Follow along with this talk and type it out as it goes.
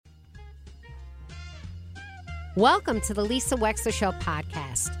Welcome to the Lisa Wexler Show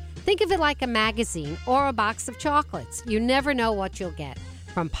podcast. Think of it like a magazine or a box of chocolates. You never know what you'll get.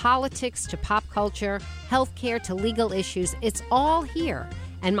 From politics to pop culture, healthcare to legal issues, it's all here.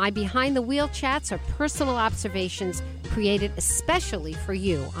 And my behind-the-wheel chats are personal observations created especially for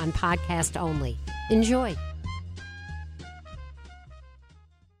you on podcast only. Enjoy.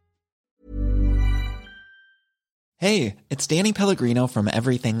 Hey, it's Danny Pellegrino from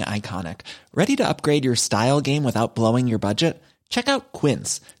Everything Iconic. Ready to upgrade your style game without blowing your budget? Check out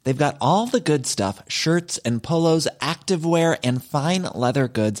Quince. They've got all the good stuff, shirts and polos, activewear, and fine leather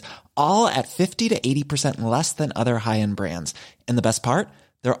goods, all at 50 to 80% less than other high-end brands. And the best part?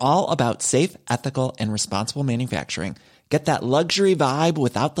 They're all about safe, ethical, and responsible manufacturing. Get that luxury vibe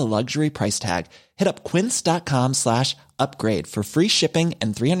without the luxury price tag. Hit up quince.com/upgrade for free shipping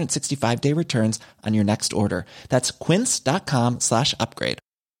and 365-day returns on your next order. That's quince.com/upgrade.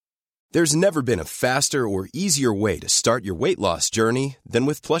 There's never been a faster or easier way to start your weight loss journey than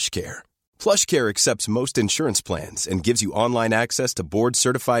with PlushCare. PlushCare accepts most insurance plans and gives you online access to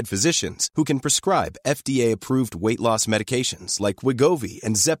board-certified physicians who can prescribe FDA-approved weight loss medications like Wegovy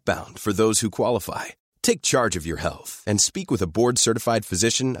and Zepbound for those who qualify. Take charge of your health and speak with a board-certified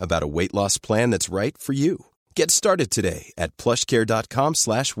physician about a weight loss plan that's right for you. Get started today at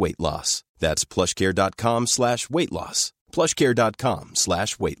plushcare.com/weight loss. That's plushcare.com/weight loss.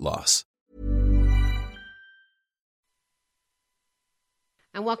 plushcare.com/weight loss.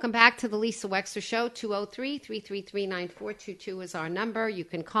 And welcome back to the Lisa Wexler Show. 203-333-9422 is our number. You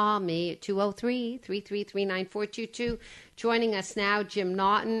can call me at 203-333-9422. Joining us now, Jim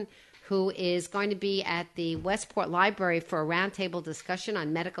Naughton, who is going to be at the Westport Library for a roundtable discussion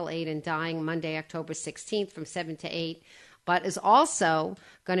on medical aid and dying Monday, October 16th from 7 to 8, but is also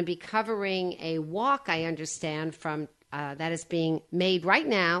going to be covering a walk, I understand, from that is being made right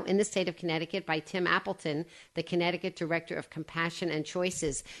now in the state of Connecticut by Tim Appleton, the Connecticut Director of Compassion and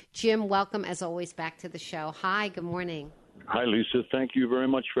Choices. Jim, welcome as always back to the show. Hi, good morning. Hi, Lisa. Thank you very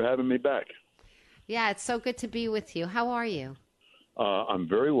much for having me back. Yeah, it's so good to be with you. How are you? I'm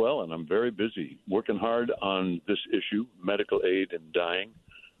very well, and I'm very busy working hard on this issue, medical aid and dying,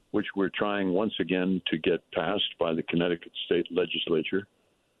 which we're trying once again to get passed by the Connecticut State Legislature.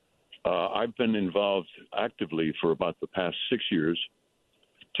 I've been involved actively for about the past 6 years.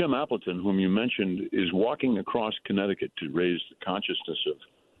 Tim Appleton, whom you mentioned, is walking across Connecticut to raise the consciousness of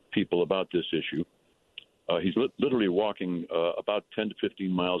people about this issue. He's literally walking about 10 to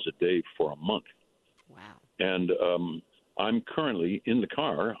 15 miles a day for a month. Wow. And I'm currently in the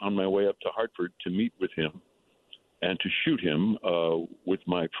car on my way up to Hartford to meet with him and to shoot him with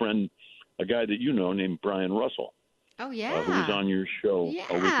my friend, a guy that you know named Brian Russell. Oh, yeah. Who was on your show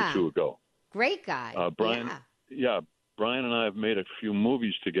a week or two ago. Great guy. Brian and I have made a few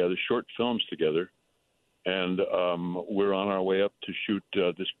movies together, short films together, and we're on our way up to shoot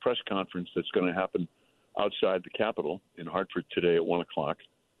this press conference that's going to happen outside the Capitol in Hartford today at 1 o'clock.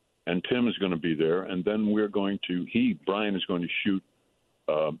 And Tim is going to be there, and then Brian is going to shoot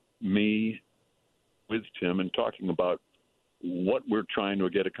me with Tim and talking about what we're trying to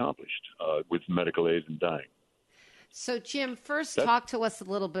get accomplished with medical aid and dying. So, Jim, first talk to us a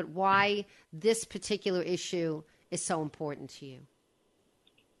little bit why this particular issue is so important to you.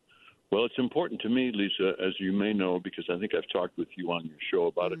 Well, it's important to me, Lisa, as you may know, because I think I've talked with you on your show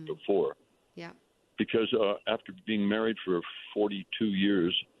about it before. Yeah. Because after being married for 42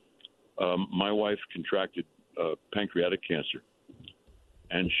 years, my wife contracted pancreatic cancer,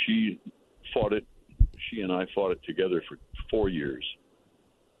 and she and I fought it together for 4 years,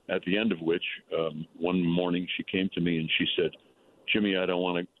 at the end of which, one morning she came to me and she said, "Jimmy, I don't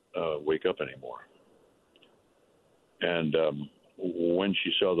want to wake up anymore." And when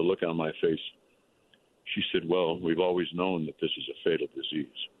she saw the look on my face, she said, "Well, we've always known that this is a fatal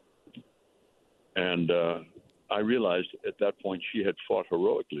disease." And I realized at that point she had fought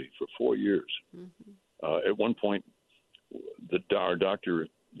heroically for 4 years. Mm-hmm. At one point, our doctor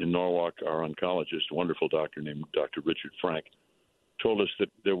in Norwalk, our oncologist, a wonderful doctor named Dr. Richard Frank, told us that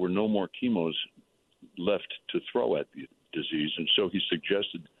there were no more chemos left to throw at the disease. And so he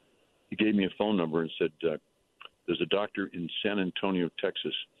gave me a phone number and said, there's a doctor in San Antonio,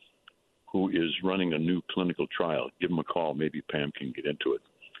 Texas, who is running a new clinical trial. Give him a call. Maybe Pam can get into it.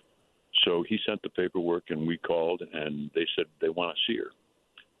 So he sent the paperwork, and we called, and they said they want to see her.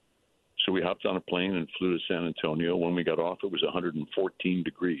 So we hopped on a plane and flew to San Antonio. When we got off, it was 114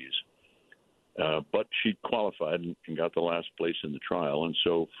 degrees. But she qualified and got the last place in the trial. And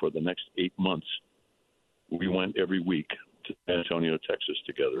so for the next 8 months, we went every week to San Antonio, Texas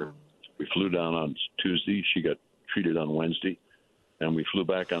together. We flew down on Tuesday. She got treated on Wednesday. And we flew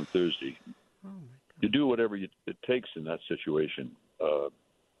back on Thursday. you do whatever it takes in that situation.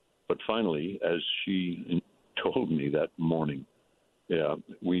 But finally, as she told me that morning, yeah,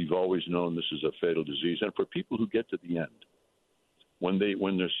 we've always known this is a fatal disease. And for people who get to the end, when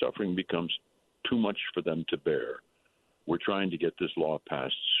their suffering becomes too much for them to bear, we're trying to get this law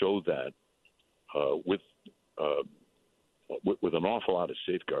passed so that with an awful lot of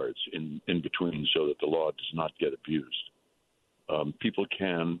safeguards in between so that the law does not get abused. People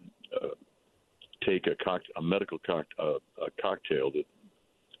can take a medical cocktail that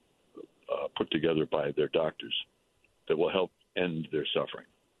put together by their doctors that will help end their suffering.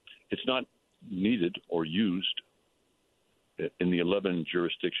 It's not needed or used in the 11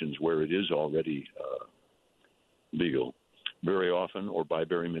 jurisdictions where it is already legal very often or by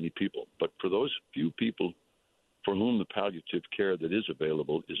very many people. But for those few people for whom the palliative care that is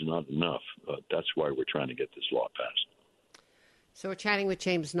available is not enough, that's why we're trying to get this law passed. So we're chatting with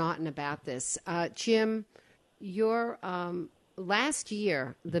James Naughton about this. Jim, your last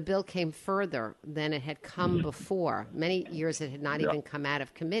year, the bill came further than it had come before. Many years it had not even come out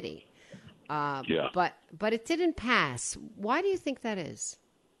of committee. But it didn't pass. Why do you think that is?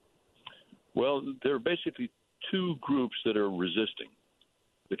 Well, there are basically two groups that are resisting.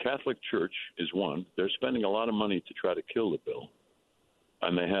 The Catholic Church is one. They're spending a lot of money to try to kill the bill,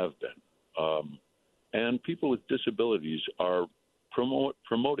 and they have been. And people with disabilities are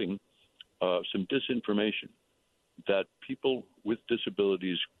promoting some disinformation that people with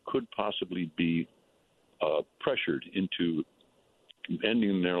disabilities could possibly be pressured into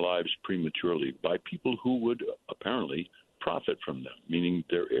ending their lives prematurely by people who would apparently profit from them, meaning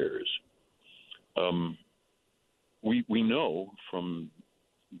their heirs. We know from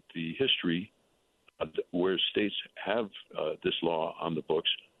the history where states have this law on the books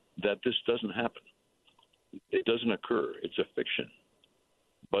that this doesn't happen. It doesn't occur. It's a fiction.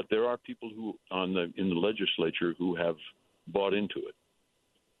 But there are people who in the legislature who have bought into it.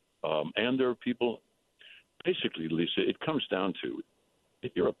 And there are people, basically, Lisa, it comes down to,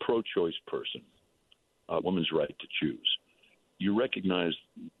 if you're a pro-choice person, a woman's right to choose, you recognize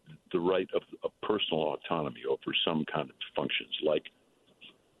the right of personal autonomy over some kind of functions, like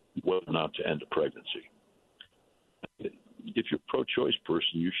whether or not to end a pregnancy. If you're a pro-choice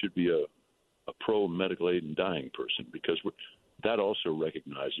person, you should be a pro-medical aid in dying person, because that also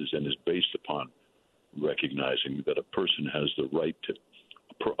recognizes and is based upon recognizing that a person has the right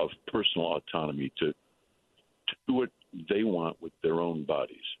of personal autonomy to do what they want with their own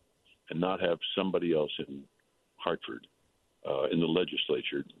bodies and not have somebody else in Hartford, in the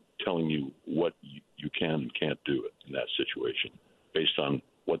legislature, telling you what you can and can't do in that situation based on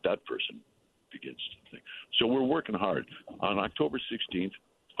what that person begins to think. So we're working hard. On October 16th,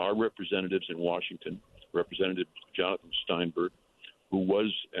 our representatives in Washington, Representative Jonathan Steinberg, who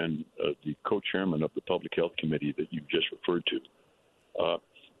was the co-chairman of the Public Health Committee that you just referred to,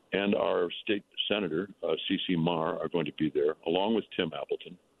 and our state senator, C.C. Marr, are going to be there, along with Tim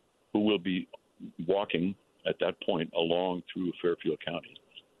Appleton, who will be walking at that point along through Fairfield County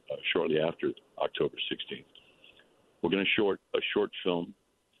shortly after October 16th. We're going to show a short film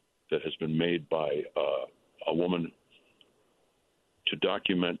that has been made by a woman to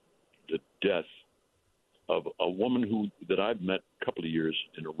document the death of a woman that I've met a couple of years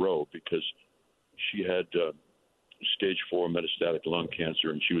in a row, because she had stage 4 metastatic lung cancer,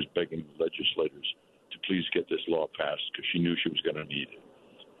 and she was begging legislators to please get this law passed because she knew she was going to need it.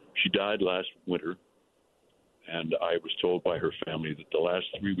 She died last winter, and I was told by her family that the last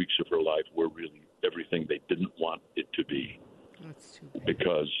 3 weeks of her life were really everything they didn't want it to be. That's too bad.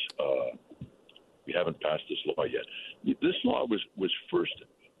 Because we haven't passed this law yet. This law was first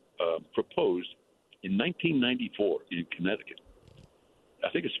proposed in 1994 in Connecticut. I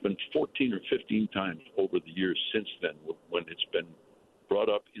think it's been 14 or 15 times over the years since then when it's been brought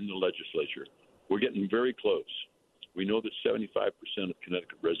up in the legislature. We're getting very close. We know that 75% of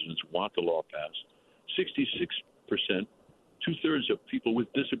Connecticut residents want the law passed. 66%, two-thirds of people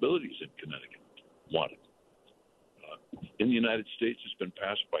with disabilities in Connecticut want it. In the United States, it's been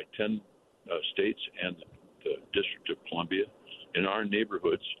passed by 10 states and the District of Columbia. In our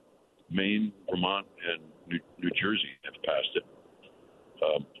neighborhoods, Maine, Vermont, and New Jersey have passed it.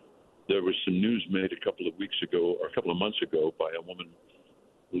 There was some news made a couple of months ago by a woman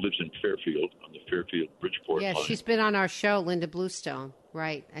who lives in Fairfield on the Fairfield-Bridgeport line. Yeah, she's been on our show, Linda Bluestone,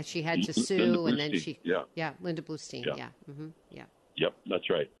 right? And she had to sue, and then she... Yeah, Linda Bluestein, yeah. Mm-hmm, yeah. Yep, that's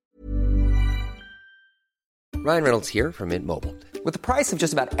right. Ryan Reynolds here from Mint Mobile. With the price of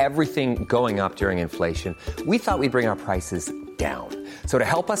just about everything going up during inflation, we thought we'd bring our prices down. So to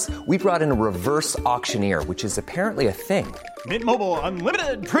help us, we brought in a reverse auctioneer, which is apparently a thing. Mint Mobile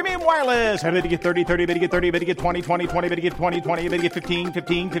Unlimited Premium Wireless. How to get 30, 30, bit to get 30, bit to get 20, 20, 20, bit to get 20, 20, bit to get 15,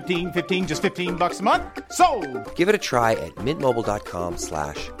 15, 15, 15, just $15 a month? Sold! Give it a try at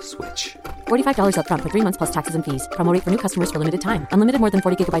mintmobile.com/switch. $45 up front for 3 months plus taxes and fees. Promo rate for new customers for limited time. Unlimited more than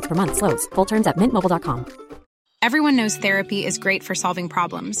 40 gigabytes per month. Slows full terms at mintmobile.com. Everyone knows therapy is great for solving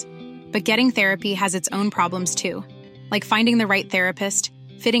problems. But getting therapy has its own problems too. Like finding the right therapist,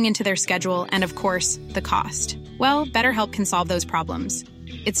 fitting into their schedule, and of course, the cost. Well, BetterHelp can solve those problems.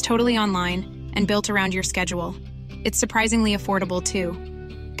 It's totally online and built around your schedule. It's surprisingly affordable too.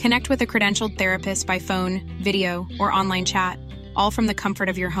 Connect with a credentialed therapist by phone, video, or online chat, all from the comfort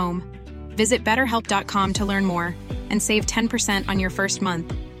of your home. Visit BetterHelp.com to learn more and save 10% on your first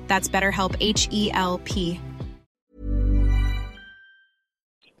month. That's BetterHelp, H-E-L-P.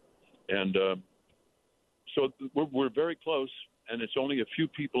 And so we're very close, and it's only a few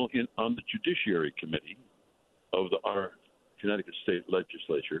people on the Judiciary Committee of our Connecticut State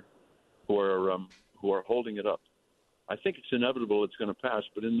Legislature who are holding it up. I think it's inevitable it's going to pass,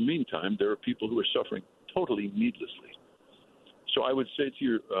 but in the meantime, there are people who are suffering totally needlessly. So I would say to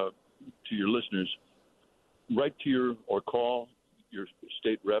your listeners, write to or call your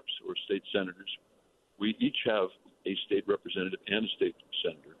state reps or state senators. We each have a state representative and a state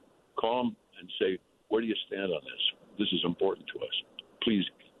senator. Call them and say, where do you stand on this? This is important to us. Please,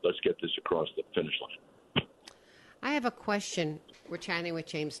 let's get this across the finish line. I have a question. We're chatting with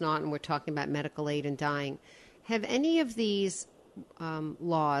James Naughton. We're talking about medical aid and dying. Have any of these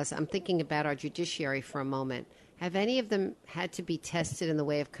laws, I'm thinking about our judiciary for a moment, have any of them had to be tested in the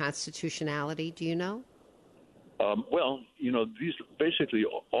way of constitutionality? Do you know? Well, these basically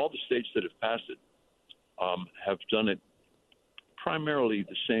all the states that have passed it have done it primarily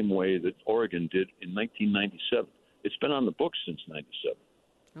the same way that Oregon did in 1997. It's been on the books since 97.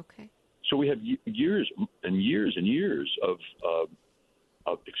 Okay. So we have years and years and years of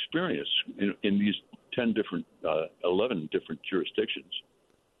experience in these 11 different jurisdictions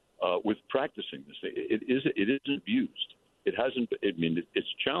with practicing this. It isn't abused. It hasn't.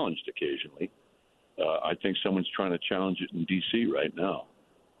 It's challenged occasionally. I think someone's trying to challenge it in D.C. right now,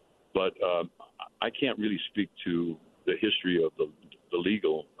 but I can't really speak to the history of the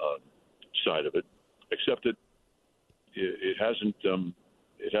legal side of it, except that it hasn't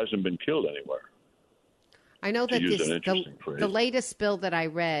been killed anywhere. I know that the latest bill that I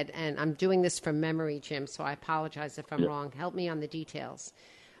read, and I'm doing this from memory, Jim, so I apologize if I'm wrong. Help me on the details.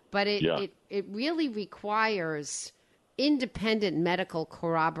 But it really requires independent medical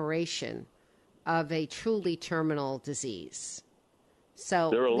corroboration of a truly terminal disease.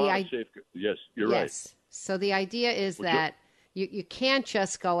 So there are a lot of safeguards. Yes, you're right. So the idea is that you can't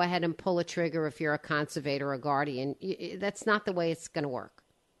just go ahead and pull a trigger if you're a conservator or a guardian. That's not the way it's going to work.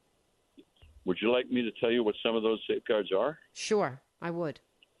 Would you like me to tell you what some of those safeguards are? Sure, I would.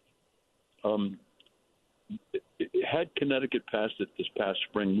 Had Connecticut passed it this past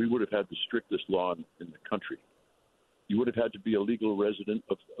spring, we would have had the strictest law in the country. You would have had to be a legal resident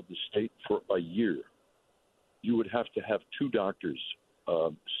of the state for a year. You would have to have 2 doctors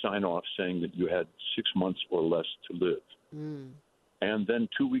sign off saying that you had 6 months or less to live. And then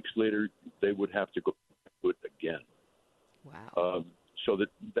 2 weeks later, they would have to go do it again. Wow. So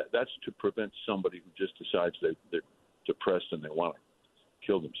that's to prevent somebody who just decides they're depressed and they want to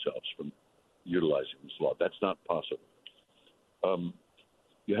kill themselves from utilizing this law. That's not possible.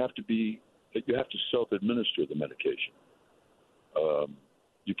 You have to self-administer the medication.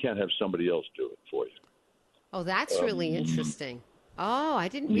 You can't have somebody else do it for you. Oh, that's really interesting. Oh, I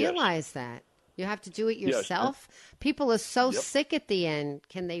didn't realize that. You have to do it yourself? Yes. People are so sick at the end.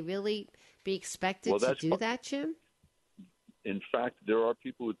 Can they really be expected to do that, Jim? In fact, there are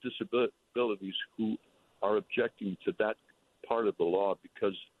people with disabilities who are objecting to that part of the law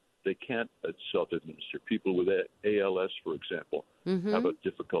because they can't self-administer. People with ALS, for example, have a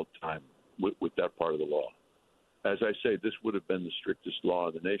difficult time with that part of the law. As I say, this would have been the strictest law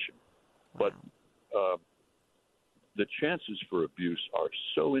in the nation. Wow. But the chances for abuse are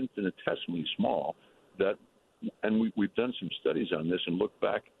so infinitesimally small that, and we've done some studies on this and looked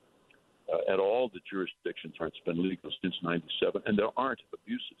back at all the jurisdictions where it's been legal since 97, and there aren't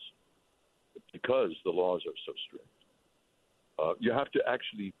abuses because the laws are so strict. You have to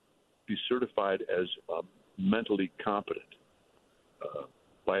actually be certified as mentally competent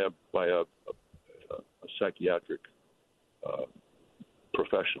by a psychiatric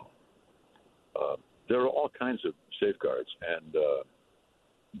professional. There are all kinds of safeguards, and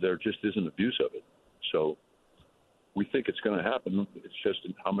there just isn't abuse of it. So we think it's going to happen. It's just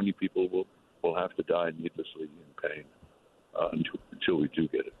how many people will have to die needlessly in pain. until we do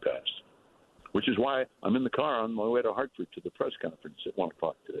get it passed. Which is why I'm in the car on my way to Hartford to the press conference at 1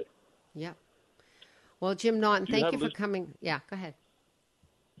 o'clock today. Yeah. Well, Jim Naughton, thank you for coming. Yeah, go ahead.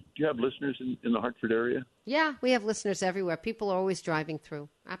 Do you have listeners in the Hartford area? Yeah, we have listeners everywhere. People are always driving through.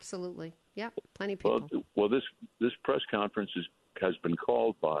 Absolutely. Yeah, plenty of people. Well, this press conference has been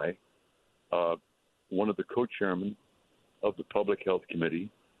called by one of the co-chairmen of the Public Health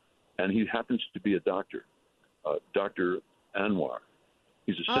Committee, and he happens to be a doctor, Dr. Anwar.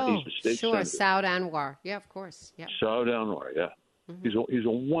 He's a state senator. Saud Anwar. Yeah, of course. Yeah. Saud Anwar, yeah. Mm-hmm. He's a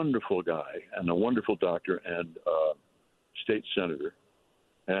wonderful guy and a wonderful doctor and state senator.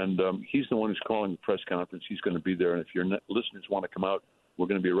 And he's the one who's calling the press conference. He's going to be there. And if your listeners want to come out, we're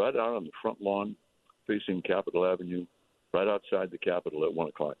going to be right out on the front lawn facing Capitol Avenue, right outside the Capitol at 1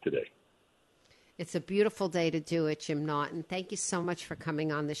 o'clock today. It's a beautiful day to do it, Jim Naughton. Thank you so much for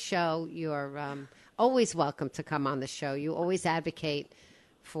coming on the show. You're always welcome to come on the show. You always advocate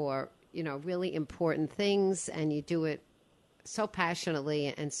for, really important things, and you do it so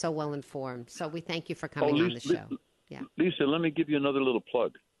passionately and so well informed. So we thank you for coming on the show. Yeah. Lisa, let me give you another little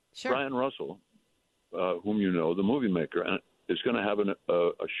plug. Sure. Brian Russell, whom you know, the movie maker, is going to have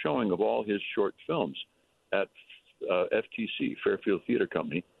a showing of all his short films at FTC, Fairfield Theater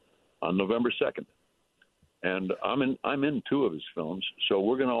Company, on November 2nd. And I'm in 2 of his films, so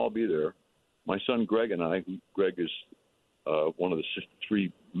we're going to all be there. My son Greg and I, Greg is one of the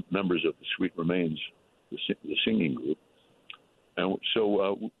 3 members of the Sweet Remains, the singing group. And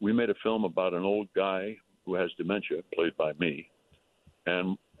so we made a film about an old guy who has dementia, played by me.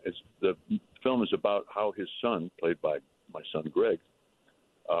 And the film is about how his son, played by my son Greg,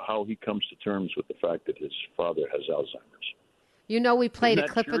 how he comes to terms with the fact that his father has Alzheimer's. We played a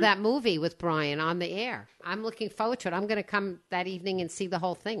clip of that movie with Brian on the air. I'm looking forward to it. I'm going to come that evening and see the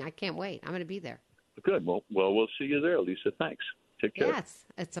whole thing. I can't wait. I'm going to be there. Good. Well, we'll see you there, Lisa. Thanks. Take care. Yes,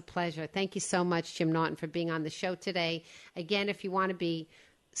 it's a pleasure. Thank you so much, Jim Naughton, for being on the show today. Again, if you want to be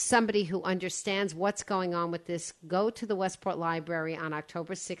somebody who understands what's going on with this, go to the Westport Library on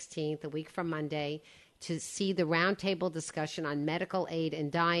October 16th, a week from Monday, to see the roundtable discussion on medical aid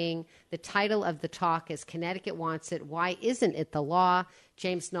and dying. The title of the talk is Connecticut Wants It. Why Isn't It the Law?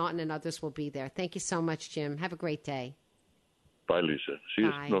 James Naughton and others will be there. Thank you so much, Jim. Have a great day. Bye, Lisa. See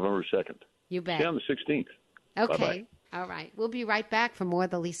you November 2nd. You bet. See you on the 16th. Okay. Bye-bye. All right. We'll be right back for more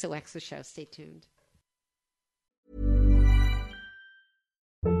of the Lisa Wexler Show. Stay tuned.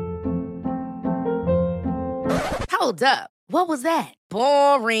 Hold up. What was that?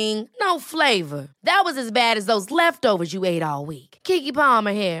 Boring. No flavor. That was as bad as those leftovers you ate all week. Keke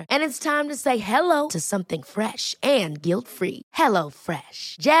Palmer here, and it's time to say hello to something fresh and guilt-free. Hello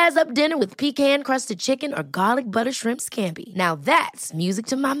Fresh. Jazz up dinner with pecan-crusted chicken or garlic butter shrimp scampi. Now that's music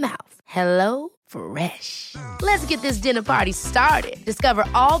to my mouth. Hello Fresh. Let's get this dinner party started. Discover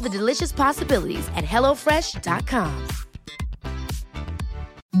all the delicious possibilities at HelloFresh.com.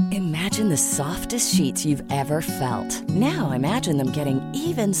 Imagine the softest sheets you've ever felt. Now imagine them getting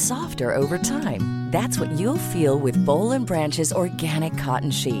even softer over time. That's what you'll feel with Boll & Branch's organic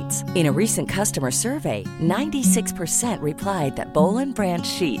cotton sheets. In a recent customer survey, 96% replied that Boll & Branch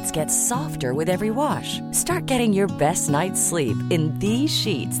sheets get softer with every wash. Start getting your best night's sleep in these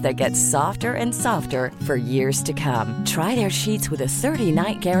sheets that get softer and softer for years to come. Try their sheets with a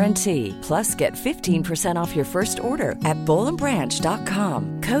 30-night guarantee. Plus, get 15% off your first order at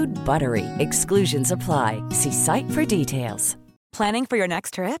bollandbranch.com. Code BUTTERY. Exclusions apply. See site for details. Planning for your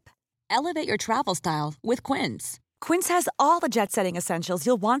next trip? Elevate your travel style with Quince. Quince has all the jet-setting essentials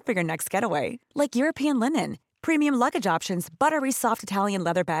you'll want for your next getaway, like European linen, premium luggage options, buttery soft Italian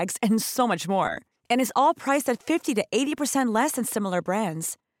leather bags, and so much more. And is all priced at 50 to 80% less than similar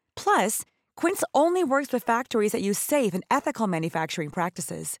brands. Plus, Quince only works with factories that use safe and ethical manufacturing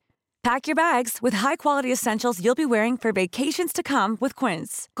practices. Pack your bags with high-quality essentials you'll be wearing for vacations to come with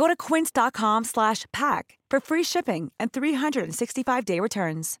Quince. Go to quince.com/pack for free shipping and 365-day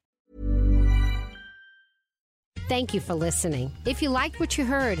returns. Thank you for listening. If you liked what you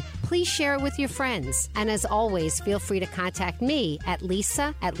heard, please share it with your friends. And as always, feel free to contact me at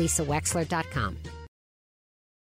lisa@lisawexler.com.